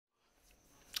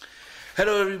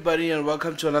Hello, everybody, and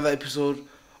welcome to another episode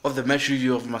of the match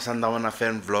review of my Sundowns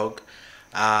fan vlog.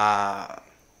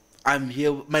 I'm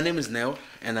here. My name is Neo,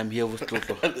 and I'm here with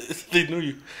Toto. They know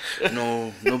you.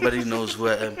 No, nobody knows who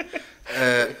I am.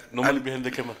 Normally behind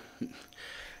the camera.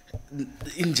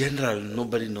 In general,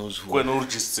 nobody knows who. When or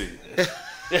just say.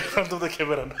 In front of the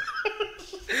camera.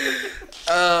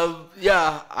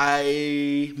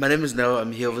 My name is Neo.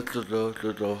 I'm here with Toto.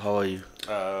 Toto, how are you?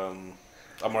 I'm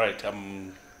alright.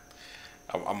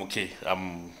 I'm okay.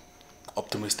 I'm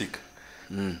optimistic.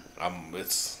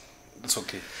 It's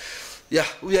okay. Yeah,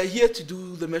 we are here to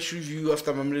do the match review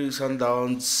after Mamelodi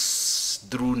Sundowns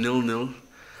drew 0-0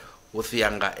 with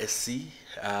Yanga SC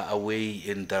away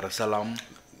in Dar es Salaam.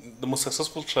 The most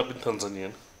successful club in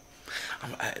Tanzania.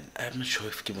 I'm not sure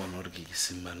if Kimon or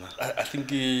Simba. I think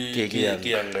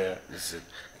Yanga. Is it?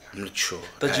 I'm not sure.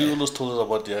 That you always told us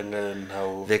about Yanga and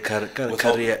how the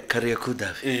career could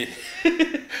have.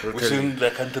 Within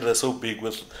the country, they're so big.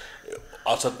 With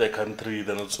outside the country,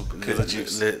 they're not so big.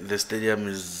 The stadium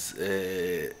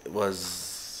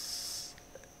was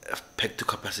packed to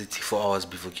capacity 4 hours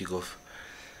before kickoff.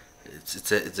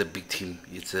 It's a big team.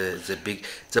 It's big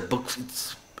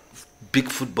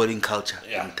footballing culture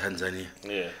in Tanzania.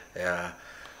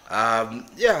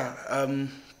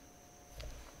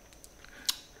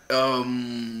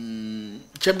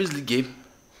 Champions League game.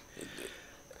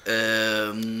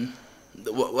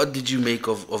 What did you make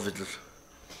of it?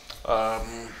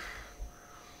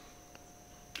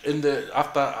 In the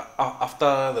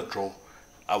after the draw,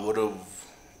 I would have,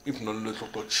 if not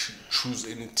choose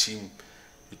any team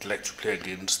you'd like to play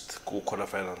against go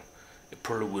quarterfinal, it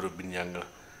probably would have been Yanga.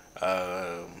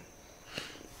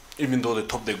 Even though they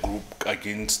topped the group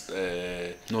against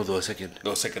no, they were second. They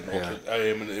were second. Yeah.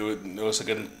 Okay. They were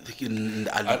second in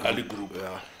the Ali group.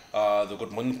 They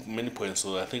got many points.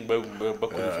 So I think back with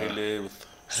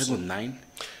I think 9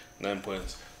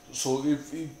 points. So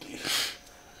if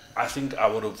I think I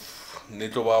would have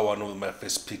Netoba one of my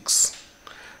first picks.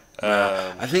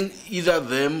 I think either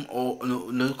them or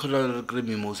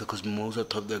Mimosa, because Mimosa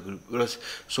topped the group.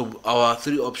 So our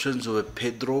three options were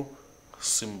Pedro,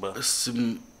 Simba.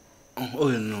 Oh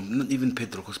no, not even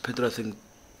Pedro, because Pedro I think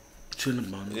it's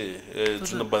number one.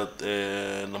 It's number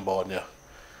one.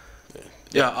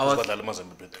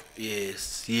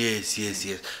 Yes.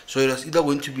 So it was either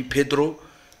going to be Pedro,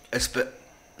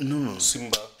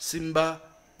 Simba,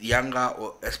 Yanga,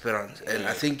 or Esperance. And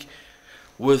I think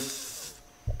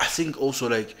also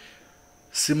like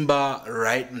Simba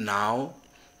right now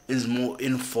is more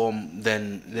in form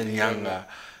than Yanga.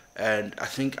 And I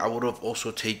think I would have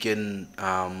also taken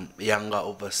Yanga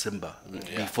over Simba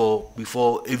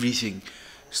before everything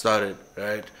started,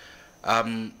 right?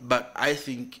 But I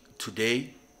think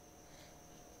today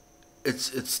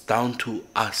it's down to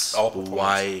us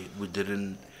why we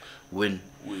didn't win.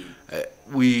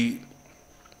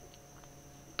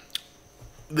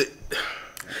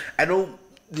 I know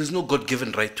there's no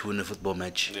God-given right to win a football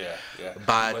match.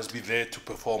 But you must be there to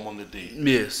perform on the day.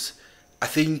 Yes. I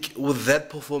think with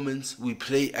that performance, we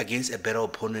play against a better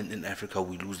opponent in Africa,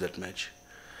 we lose that match.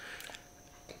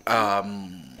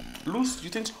 Lose? You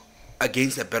think so?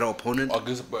 Against a better opponent.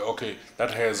 Okay,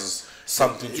 that has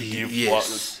something to give.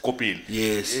 Yes. Kopil.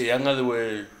 Yes. Yanga, they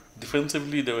were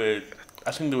defensively.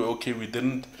 I think they were okay. We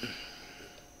didn't.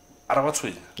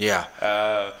 Yeah.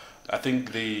 I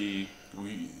think they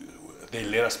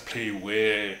let us play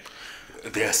where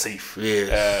they are safe.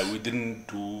 Yes. We didn't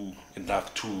do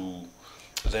enough to.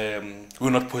 We're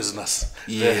not poisonous.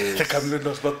 Yes. The Cameroon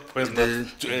was not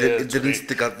poisonous. It didn't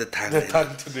stick out the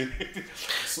tongue. Today.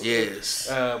 So, yes.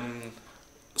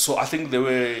 So I think they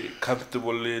were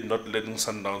comfortably not letting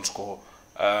Sundowns score,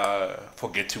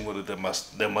 forgetting whether they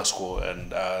must score,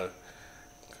 and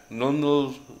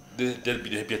they'll be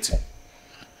the happier team.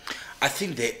 I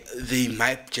think they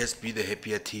might just be the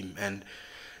happier team, and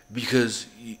because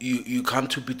you come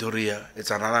to Pretoria, it's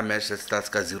another match that starts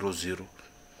at 0-0.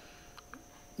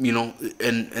 You know,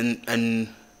 and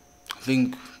I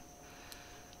think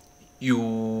I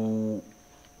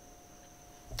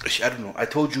don't know. I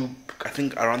told you, I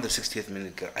think around the 60th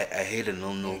minute, I hated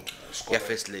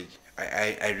first leg.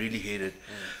 I really hate it.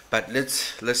 But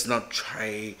let's not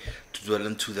try to dwell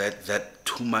into that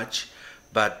too much.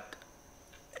 But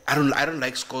I don't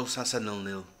like score Sasa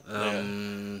 0-0.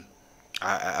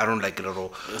 I don't like it at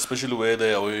all. Especially where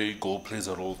the away goal plays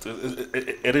a role.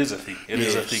 It is a thing. It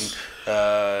is a thing.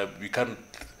 We can't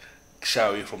shy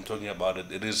away from talking about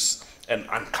it. It is an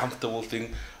uncomfortable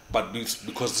thing, but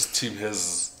because this team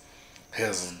has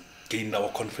gained our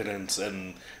confidence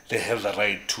and they have the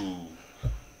right to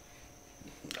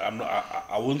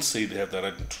I won't say they have the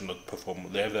right to not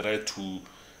perform. They have the right to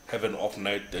have an off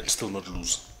night and still not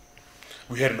lose.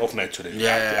 We had an off night today.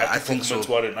 Yeah, I think so.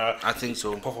 I think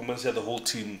so. Performance had the whole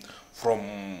team from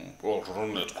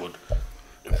Ronald good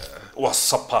was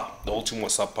supper. The whole team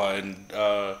was supper, and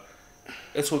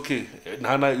it's okay.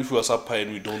 Nana, if we are supper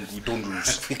and we don't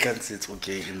lose. We can't say it's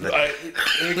okay in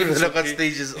the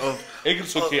stages of.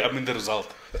 It's okay. I mean the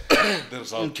result. The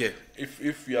result. Okay.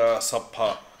 If you are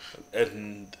supper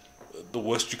and the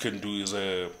worst you can do is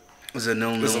a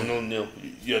 0-0.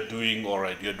 You're doing all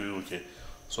right. You're doing okay.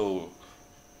 So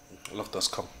let us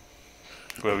come.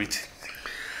 We're waiting.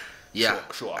 Yeah,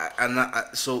 sure. And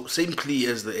so same plea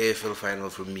as the AFL final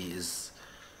for me is,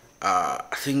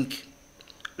 I think,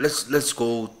 let's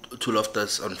go to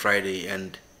Loftus on Friday,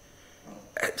 and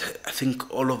I think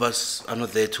all of us are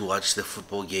not there to watch the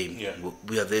football game. Yeah.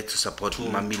 We are there to support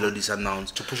Mamelodi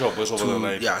Sundowns, to push our boys over the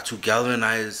line. Yeah, to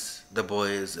galvanize the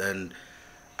boys, and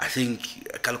I think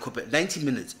 90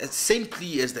 minutes. It's the same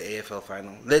plea as the AFL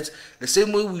final. The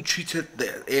same way we treated the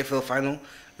AFL final,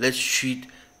 let's treat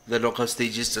the local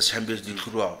stages as Champions League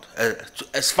throughout,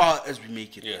 as far as we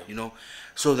make it. Yeah. You know,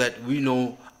 so that we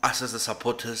know us as the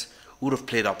supporters would have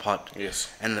played our part. Yes.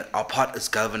 And our part is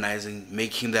galvanizing,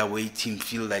 making their away team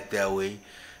feel like their away,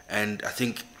 and I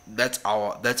think that's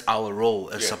our role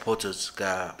as supporters.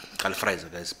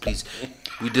 Guys, please.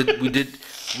 We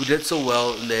did so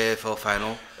well in the AFL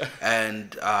final,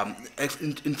 and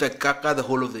in fact, the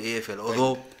whole of the AFL.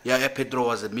 Although Pedro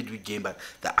was a midweek game, but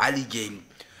the early game,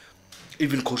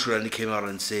 even Coach Rani came out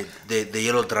and said the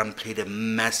Yellow Drum played a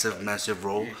massive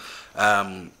role.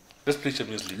 Let's play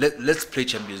Champions League. Let's play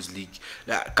Champions League.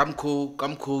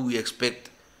 Kamko, we expect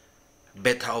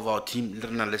better of our team.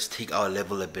 Let's take our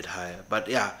level a bit higher. But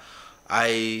yeah,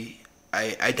 I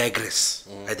digress.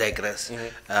 I digress. We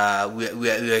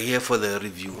are here for the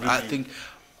review. I think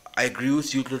I agree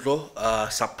with you, Toto.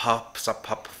 Subpar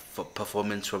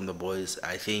performance from the boys.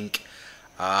 I think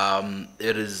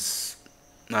it is.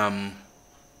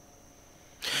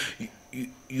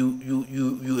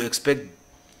 You expect,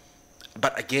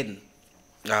 but again,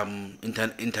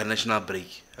 international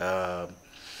break.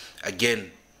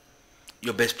 Again,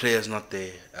 your best player is not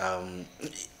there.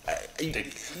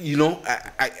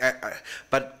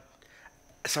 But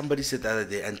somebody said the other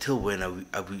day, until when are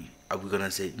we gonna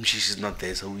say Mshish is not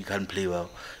there, so we can't play well?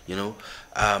 You know,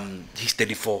 he's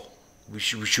 34. We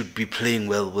should be playing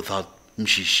well without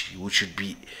Mshish. We should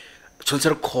be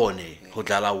Kone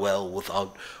well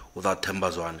without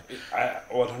Tembazwane. I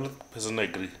 100%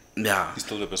 agree. Yeah, he's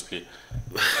still the best player.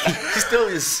 He still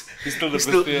is. He's still the best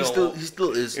player. He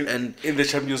still is. And in the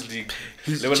Champions League,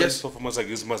 he's just performance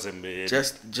against Mazembe.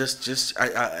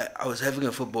 I was having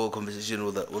a football conversation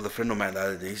with a friend of mine the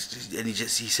other day, and he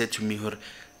said to me,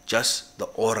 just the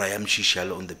aura Mshish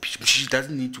on the pitch. Mshish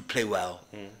doesn't need to play well.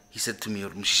 He said to me,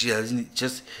 Mshish doesn't,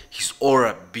 just his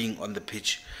aura being on the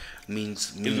pitch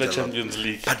means in the Champions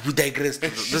League. But we digress.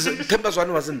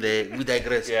 Tembazwane wasn't there. We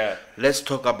digress. Yeah. Let's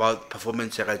talk about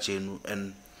performance Jenu,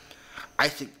 and I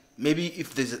think maybe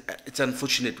if it's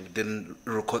unfortunate we didn't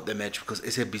record the match because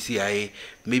SABCI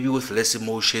maybe with less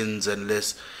emotions and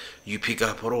less you pick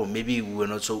up, or maybe we were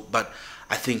not so. But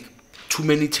I think too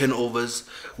many turnovers.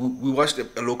 We watched a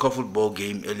local football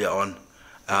game earlier on,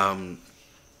 and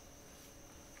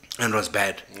it was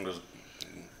bad.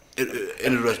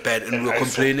 It was bad, and we were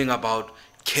complaining about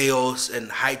chaos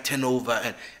and high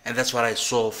turnover, and that's what I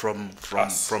saw from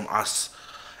us,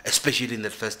 especially in the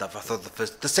first half. I thought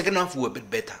the second half we were a bit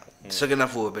better.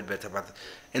 But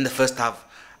in the first half,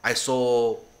 I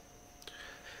saw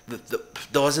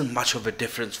there wasn't much of a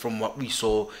difference from what we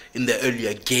saw in the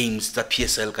earlier games, the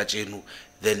PSL Kajenu,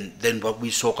 than what we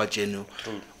saw Kajenu,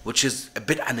 which is a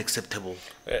bit unacceptable.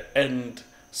 And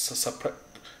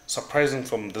surprising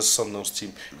from this Sundowns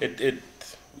team,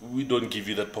 we don't give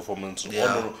you that performance on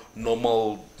a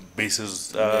normal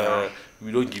basis.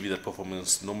 We don't give you that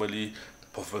performance. Normally,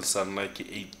 performances are like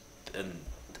 8 and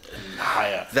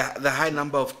higher. The high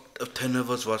number of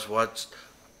turnovers was what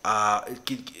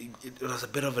it was a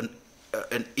bit of an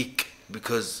ick,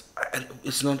 because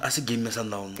it's not as a game as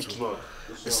Sundowns.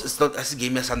 It's not as a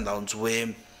game as Sundowns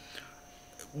where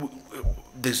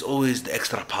there's always the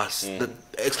extra pass. The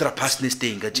extra pass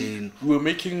listing. We're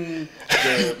making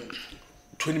the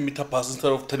 20-meter pass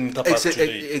instead of 10-meter pass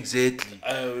today. Exactly.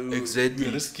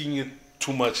 We're risking it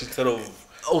too much instead of.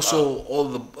 Also, all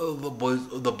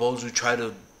the balls we try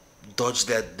to dodge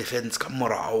that defense.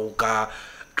 Kamora,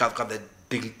 the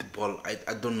dinked ball.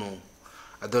 I don't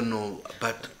know.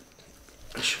 But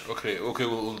okay.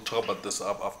 We'll talk about this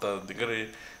after the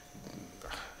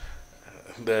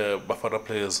Bafana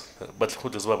players. But who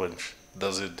does Babanch?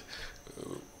 Does it?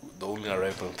 The only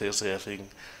arrival on Thursday, I think.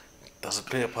 Does it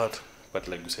play a part? But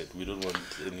like you said, we don't want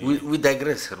any. We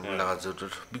digress, Yeah.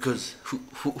 because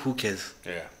who cares?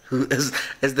 Yeah. Who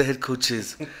as the head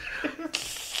coaches,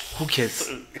 who cares?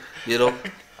 You know,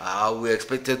 we're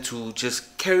expected to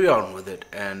just carry on with it,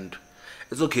 and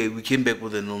it's okay. We came back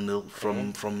with a 0-0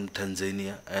 from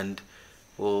Tanzania, and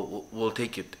we'll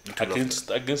take it into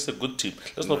Against a good team.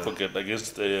 Let's not forget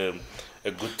against a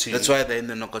good team. That's why they're in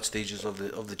the knockout stages of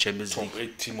the Champions Top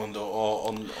League. 8 team on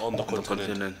the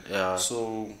continent. Yeah.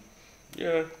 So,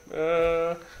 yeah,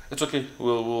 it's okay.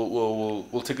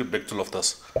 We'll take it back to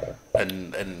Loftus,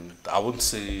 and I won't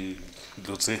say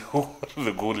they'll say who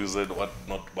the goal is and what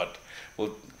not, but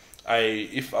well,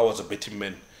 if I was a betting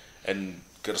man and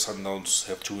get Sundowns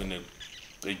have to win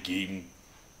a game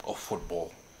of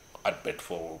football, I'd bet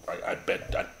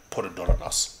I'd put $1 on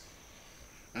us.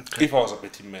 Okay. If I was a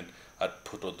betting man, I'd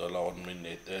put $1 on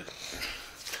me.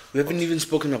 We haven't even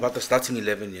spoken about the starting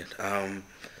 11 yet.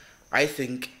 I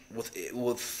think with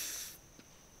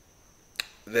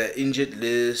the injured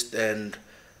list and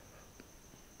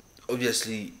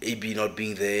obviously AB not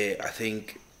being there, I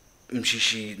think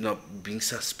Mshishi not being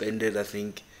suspended, I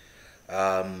think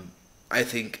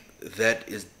that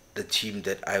is the team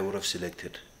that I would have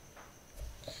selected.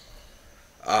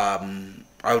 I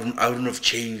wouldn't have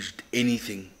changed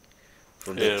anything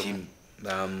from that team.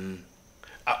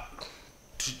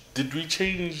 Did we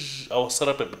change our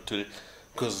setup a bit today?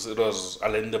 Because it was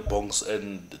Alende, Bongs,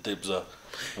 and Debza.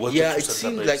 Yeah, it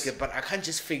seemed like it, but I can't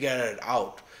just figure it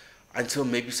out until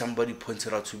maybe somebody points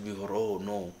it out to me. Oh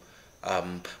no!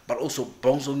 But also,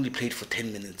 Bongs only played for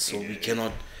 10 minutes, so we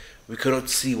cannot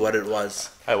see what it was.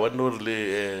 I wonder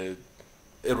really.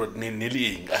 It was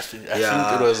nearly. I think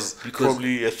it was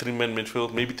probably a 3-man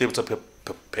midfield. Maybe Debza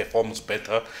performs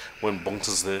better when Bongs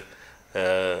is there.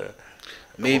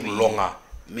 Maybe longer.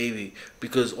 Maybe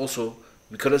because also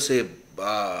we cannot say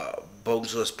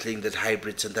Bongs was playing that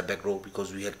hybrid centre back role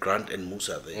because we had Grant and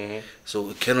Musa there, so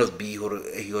it cannot be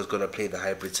he was gonna play the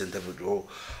hybrid centre back role.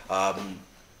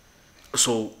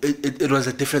 So it was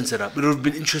a different setup. It would have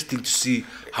been interesting to see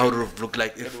how it would have looked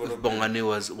like if Bongane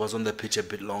was on the pitch a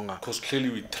bit longer. Because clearly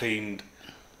we trained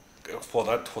for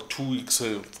 2 weeks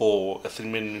for a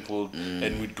 3-man midfield,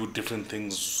 and we do different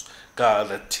things.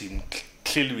 That team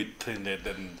clearly we trained it,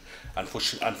 and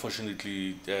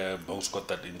unfortunately, Bongs got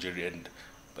that injury,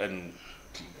 and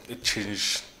it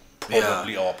changed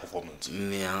probably our performance.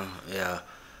 Yeah.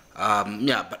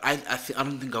 But I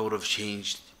don't think I would have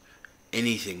changed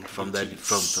anything from the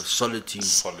solid team.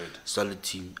 Solid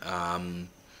team.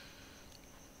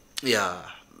 Yeah.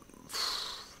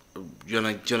 You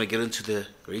wanna get into the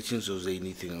ratings, or is there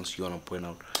anything else you wanna point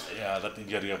out? Yeah, that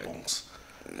injury of Bongs.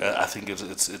 I think it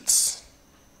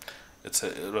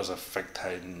was a factor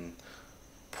in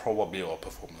probably our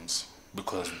performance,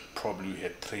 because probably we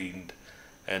had trained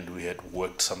and we had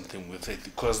worked something with it.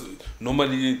 Because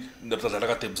normally there was a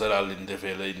lot of in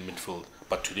midfield,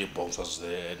 but today Bongs was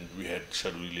there and we had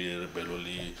Shaluli,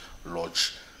 Rebeloli,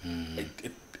 Lodge.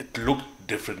 It looked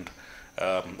different.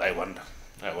 I wonder.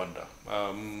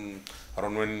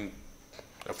 Around when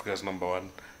Africa's number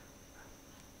 1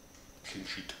 clean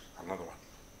sheet, another one.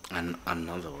 And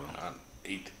another one.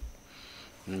 8.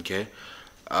 Okay.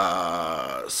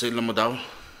 Say Lamadao.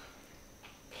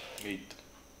 8.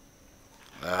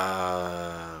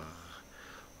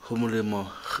 Humulemo.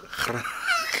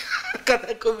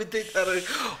 Kana commentator.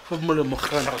 Humulemo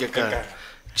Kran.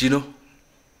 Gino.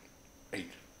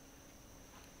 8.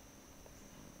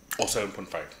 Or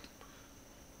 7.5.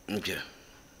 Okay.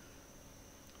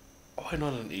 Why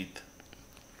not an 8?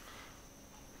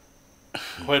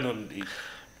 Why not an 8?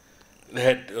 They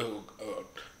had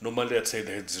normally I'd say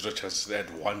they had 0 chances. They had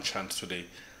 1 chance today,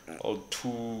 or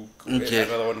 2. Okay.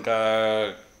 Another one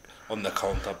on the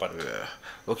counter, but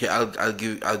okay. I'll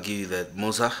give you that.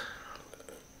 Mosa.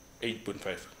 8.5.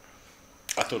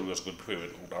 I thought he was good before he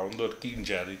went down the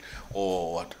injury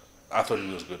or what. I thought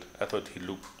he was good. I thought he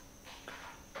looked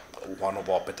one of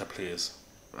our better players.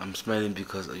 I'm smiling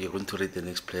because you're going to rate the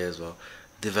next player as well.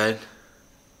 Divine.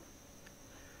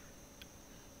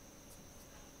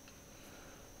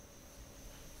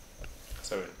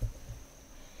 7.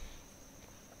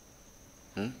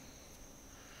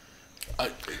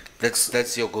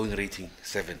 That's your going rating,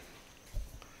 7.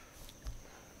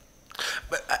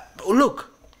 But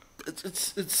look,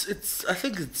 it's I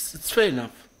think it's fair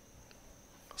enough.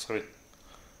 Sorry.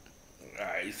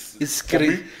 It's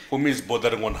for me it's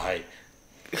bordering on high.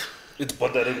 It's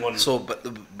bordering on. So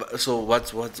so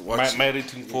what's my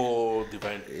rating for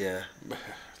Divine? Yeah.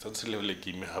 Doesn't really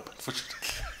give me up.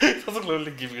 Unfortunately, doesn't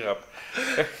really give me up.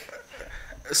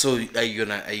 So are you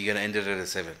gonna end it at a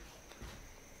 7?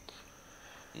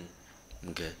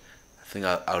 Okay, I think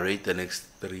I'll rate the next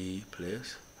 3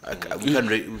 players. We can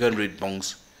rate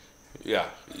Bongs. Yeah,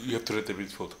 you have to rate the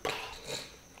midfield.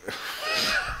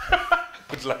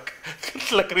 Good luck.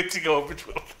 Good luck rating our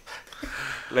midfield.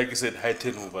 Like you said, high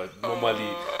turnover.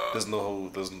 Normally, there's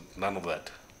none of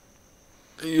that.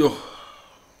 Yo.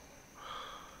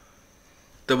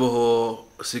 Teboho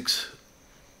 6.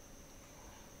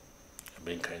 I'm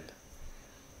being kind.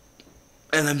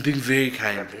 And I'm being very I'm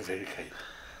kind. being very kind.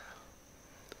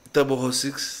 Teboho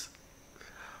 6.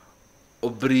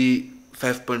 Obri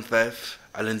 5.5.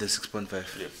 Alenda 6.5.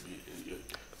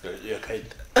 You're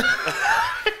kind.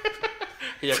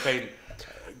 You're kind.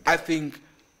 I think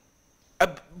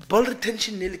ball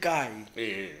retention nearly guy.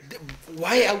 Yeah.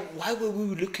 Why were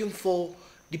we looking for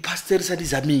the pastors and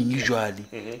Zaming usually?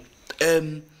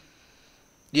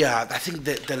 Yeah, I think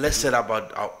the less said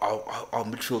about our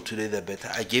midfield today, the better.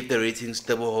 I gave the ratings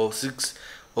Teboho 6,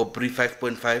 Obri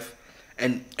 5.5,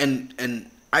 and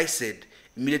I said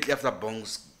immediately after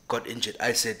Bongs got injured,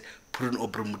 I said put in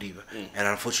Obri Mudiba, and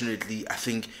unfortunately, I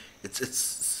think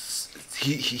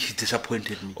he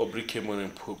disappointed me. Aubrey came on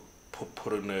and put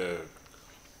in a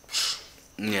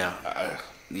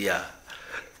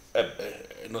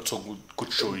not so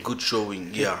good showing. Good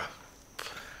showing, yeah.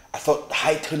 I thought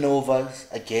high turnovers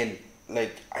again.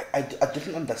 Like I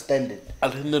didn't understand it.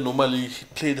 Alenda normally he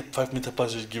played the 5-meter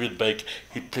passes, give it back.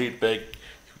 He played back,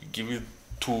 give it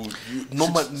to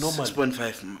normal.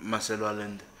 6.5 Marcelo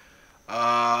Allende.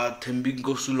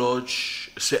 Tembingo Suloj,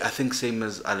 I think same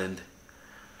as Allende.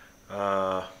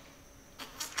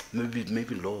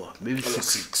 Maybe lower. Maybe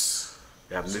 6.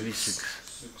 Yeah, maybe 6.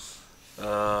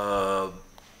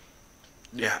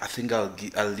 Yeah, I think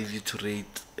I'll leave you to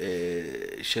rate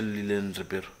Shelley and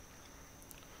Ribeiro.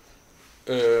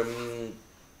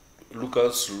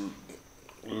 Lucas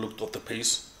looked off the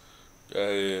pace.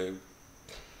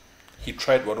 He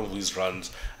tried one of his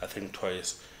runs, I think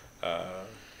twice.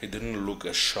 He didn't look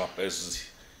as sharp as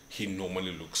he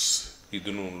normally looks. He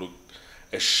didn't look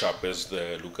as sharp as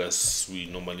the Lucas we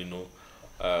normally know.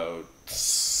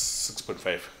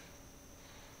 6.5.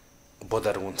 But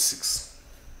that one 6.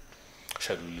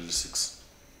 Shadow Lily 6.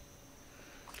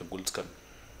 The goals come.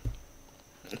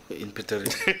 In Peter.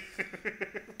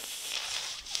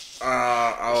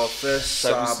 Our first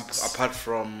sub, apart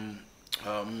from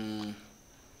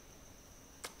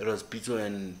it was Pito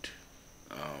and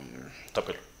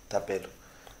Tapelo.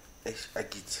 I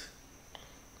get.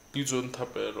 Pito and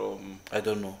Tapelo. I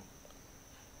don't know.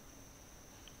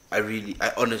 I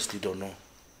honestly don't know.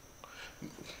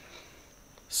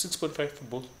 6.5 for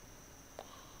both.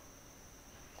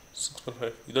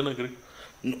 6.5. You don't agree?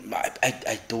 No,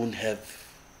 I don't have.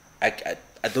 I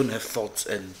don't have thoughts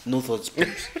and no thoughts,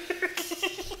 please.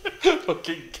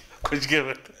 Okay, could you give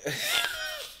it?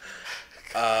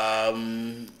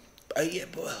 Yeah,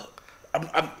 well,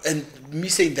 and me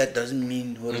saying that doesn't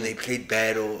mean whether they played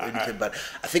bad or anything. But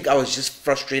I think I was just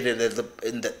frustrated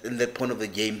in that point of the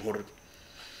game. Or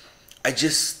I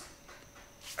just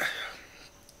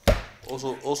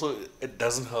also it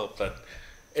doesn't help that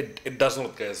it does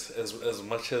not, guys. As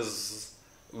much as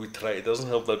we try, it doesn't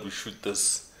help that we shoot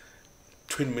this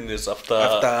 20 minutes after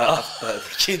the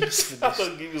game's finished. After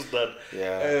the game is done.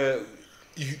 Yeah.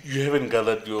 You haven't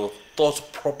gathered your thoughts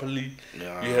properly.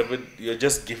 Yeah. You're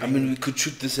just giving. I mean, we could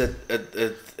shoot this at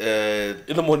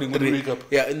in the morning when we wake up.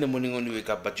 Yeah, in the morning when we wake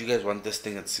up. But you guys want this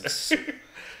thing at 6.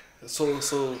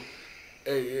 So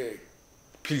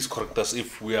please correct us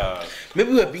if we are.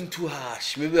 Maybe we are being too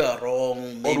harsh. Maybe we are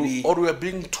wrong. Maybe or we are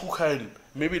being too kind.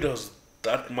 Maybe there's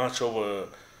that much of a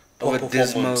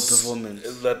dismal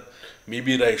performance that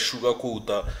maybe like sugar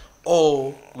quota.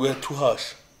 Or we are too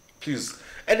harsh. Please.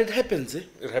 And it happens, eh?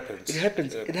 It happens. It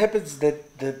happens. It happens that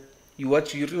you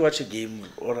rewatch a game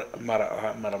or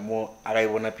mara more I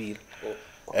wanna feel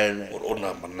and or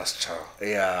na manascha.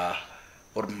 Yeah.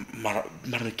 Or mara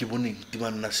ke boning di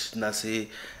man nase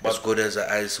as good as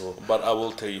I saw. But I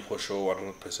will tell you for sure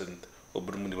 100%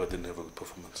 Obrumudiba didn't have a good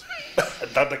performance.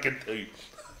 That I can tell you.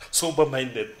 Sober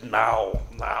minded now.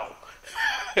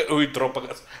 We drop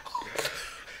us.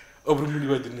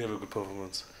 Obrumudiba didn't have a good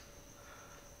performance.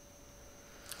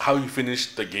 How you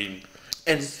finished the game,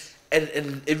 and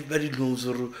everybody knows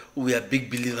we are big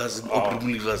believers in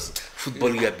Obrumudiba's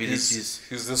footballing abilities.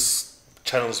 He's this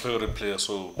channel's favorite player,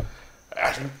 so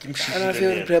I think I'm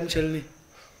favorite player, Mchelni.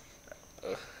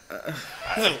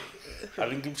 I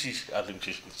think Mshish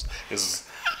is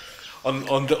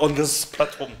on this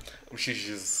platform. Mshish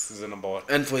is the number 1,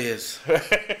 and for years.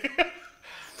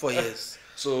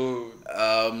 So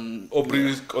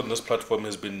Aubrey on this platform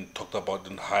has been talked about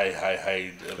in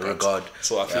high regard.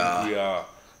 So I think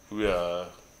we are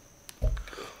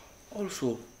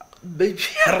Also, baby,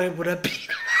 I would have been.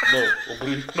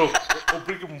 Aubrey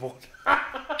good morning.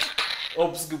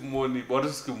 Ops good morning,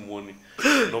 Boris good morning.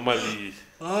 Normally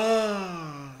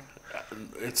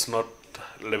it's not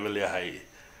level high.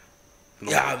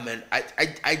 No. Yeah, man.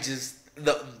 I just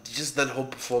that whole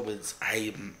performance.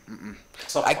 I'm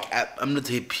not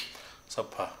happy.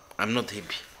 Supper. I'm not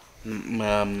happy.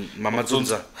 Mama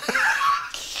Zonza.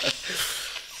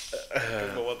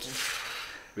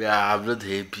 Yeah, I'm not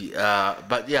happy.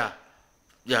 But yeah,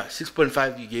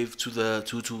 6.5 you gave to the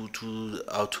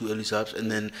our two early subs,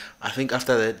 and then I think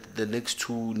after that the next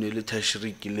two nearly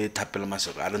tertiary Tapela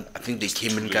Masok. I think they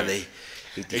came in Kale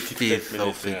 85th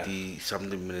or 50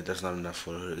 something minute. That's not enough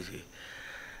for her.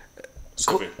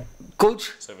 7.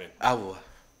 Coach 7. Awa.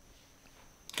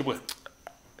 Keep going.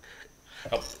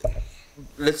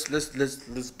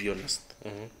 Let's be honest.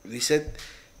 We said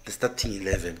the starting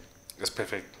 11 It's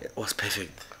perfect. was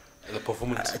perfect. And the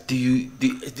performance.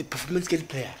 The performance get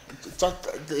player.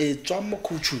 It's drama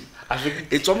coach. I think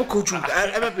It's drama coach.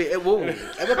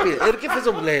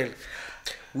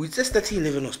 We said starting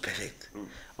 11 was perfect.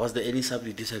 Was there any sub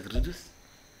you disagreed with?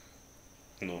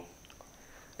 no.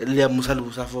 Elia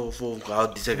Musalusa for how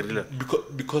disagree.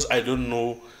 Because I don't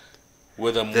know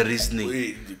whether The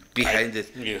reasoning behind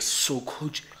it. Yes. So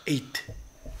coach 8.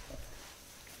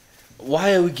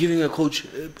 Why are we giving a coach?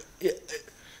 It's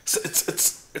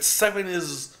 7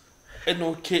 is an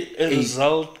okay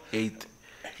result. 8.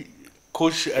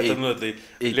 Coach at the end of the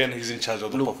day, Len is in charge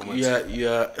of the performance.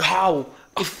 Yeah. How?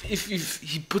 If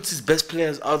he puts his best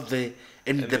players out there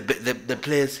and the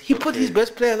players, he put his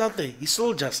best players out there. He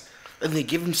soldiers, and they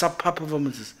give him subpar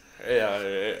performances.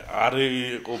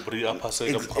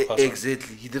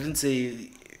 Exactly. He didn't say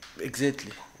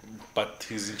exactly. But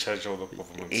he's in charge of the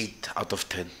performance. 8 out of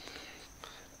 10.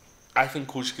 I think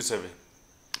Coach is 7.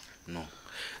 No.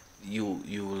 You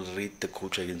will rate the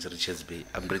coach against Richards Bay.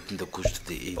 I'm rating the coach to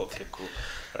the 8. Okay, cool.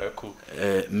 Cool.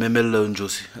 Memelo and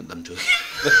Josie. I'm joking.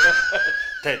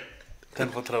 10. 10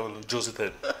 for travel. Josie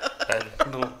 10.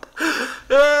 No.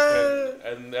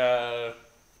 And I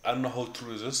don't know how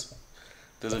true is this.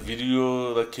 There's a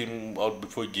video that came out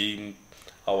before game.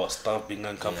 Our staff being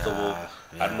uncomfortable.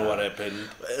 I don't know what happened.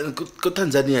 Go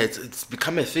Tanzania, it's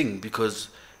become a thing because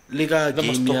Liga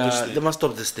game, they must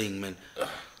stop this thing, man.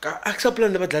 They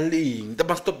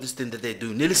must stop this thing that they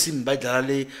do. Nelson by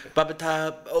Dalali,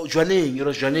 Babeta, Joaning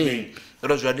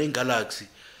Galaxy.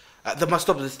 They must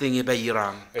stop this thing by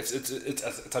Iran. It's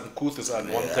uncouth, it's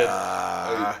unwanted.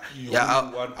 I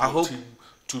hope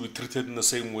to be treated in the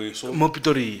same way. So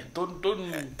Mopitori. Don't.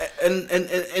 And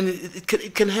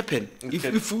it can happen.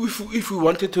 If we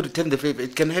wanted to return the favor,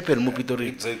 it can happen. Mopitori.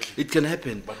 Exactly. It can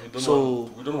happen. But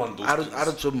we don't want those.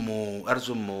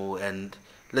 Arzomo, and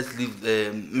let's leave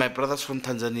my brothers from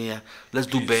Tanzania. Let's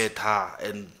do better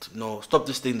and stop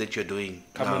this thing that you're doing.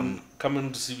 Come and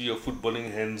receive your footballing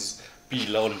hands.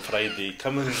 Pila on Friday.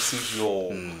 Come and receive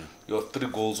your 3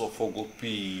 goals or 4 goals.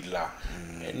 Pila,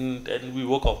 and we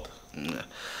walk out.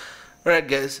 Alright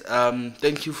guys,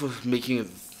 thank you for making it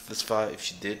this far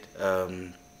if you did.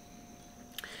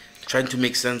 Trying to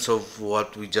make sense of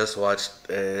what we just watched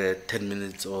 10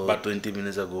 minutes or 20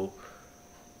 minutes ago.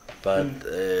 But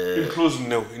in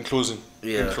closing,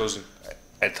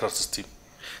 I trust this team.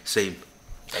 Same.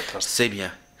 I trust. Same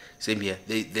here.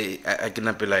 I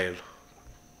cannot be liable.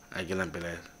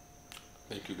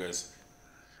 Thank you guys.